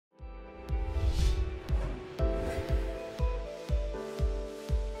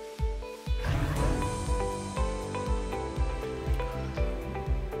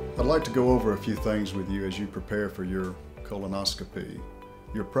I'd like to go over a few things with you as you prepare for your colonoscopy.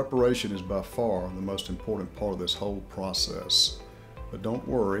 Your preparation is by far the most important part of this whole process. But don't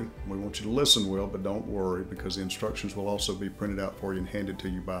worry, we want you to listen well, but don't worry, because the instructions will also be printed out for you and handed to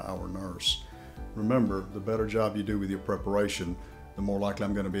you by our nurse. Remember, the better job you do with your preparation, the more likely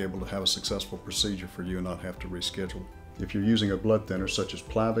I'm going to be able to have a successful procedure for you and not have to reschedule. If you're using a blood thinner such as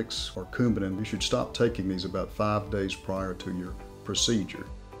Plavix or Coumadin, you should stop taking these about 5 days prior to your procedure.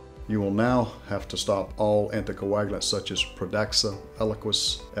 You will now have to stop all anticoagulants such as Pradaxa,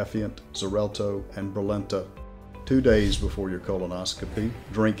 Eliquis, Effient, Xarelto, and Brilinta 2 days before your colonoscopy.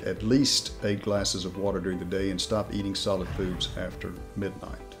 Drink at least 8 glasses of water during the day and stop eating solid foods after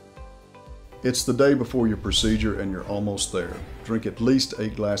midnight. It's the day before your procedure and you're almost there. Drink at least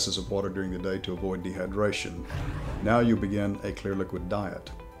 8 glasses of water during the day to avoid dehydration. Now you begin a clear liquid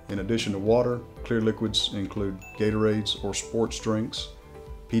diet. In addition to water, clear liquids include Gatorades or sports drinks,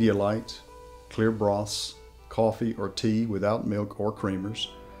 Pedialyte, clear broths, coffee or tea without milk or creamers,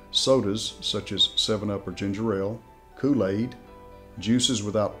 sodas such as 7-Up or ginger ale, Kool-Aid, juices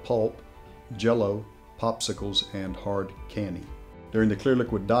without pulp, Jell-O, popsicles, and hard candy. During the clear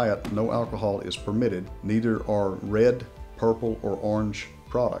liquid diet, no alcohol is permitted, neither are red, purple, or orange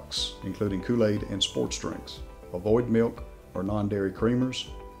products, including Kool-Aid and sports drinks. Avoid milk or non-dairy creamers,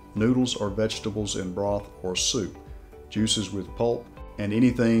 noodles or vegetables in broth or soup, juices with pulp, and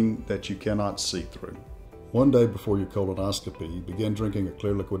anything that you cannot see through. 1 day before your colonoscopy, begin drinking a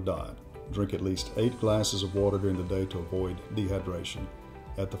clear liquid diet. Drink at least 8 glasses of water during the day to avoid dehydration.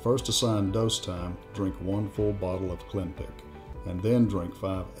 At the first assigned dose time, drink 1 full bottle of Clenpiq, and then drink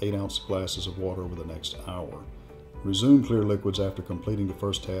 5 8-ounce glasses of water over the next hour. Resume clear liquids after completing the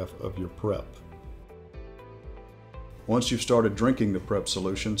first half of your prep. Once you've started drinking the prep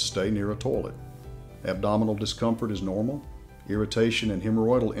solution, stay near a toilet. Abdominal discomfort is normal. Irritation and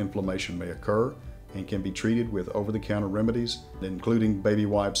hemorrhoidal inflammation may occur and can be treated with over-the-counter remedies, including baby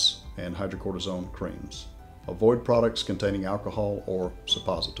wipes and hydrocortisone creams. Avoid products containing alcohol or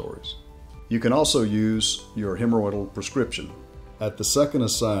suppositories. You can also use your hemorrhoidal prescription. At the second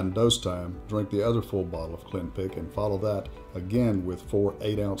assigned dose time, drink the other full bottle of Clenpiq and follow that again with 4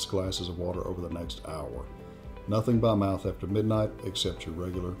 8-ounce glasses of water over the next hour. Nothing by mouth after midnight except your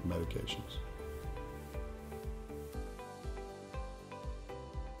regular medications.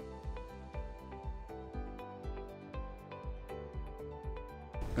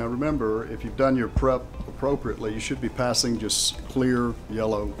 Now remember, if you've done your prep appropriately, you should be passing just clear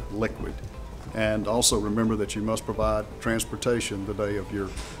yellow liquid. And also remember that you must provide transportation the day of your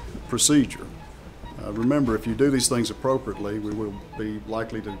procedure. Remember, if you do these things appropriately, we will be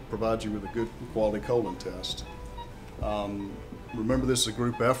likely to provide you with a good quality colon test. Remember, this is a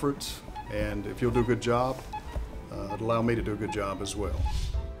group effort, and if you'll do a good job, it'll allow me to do a good job as well.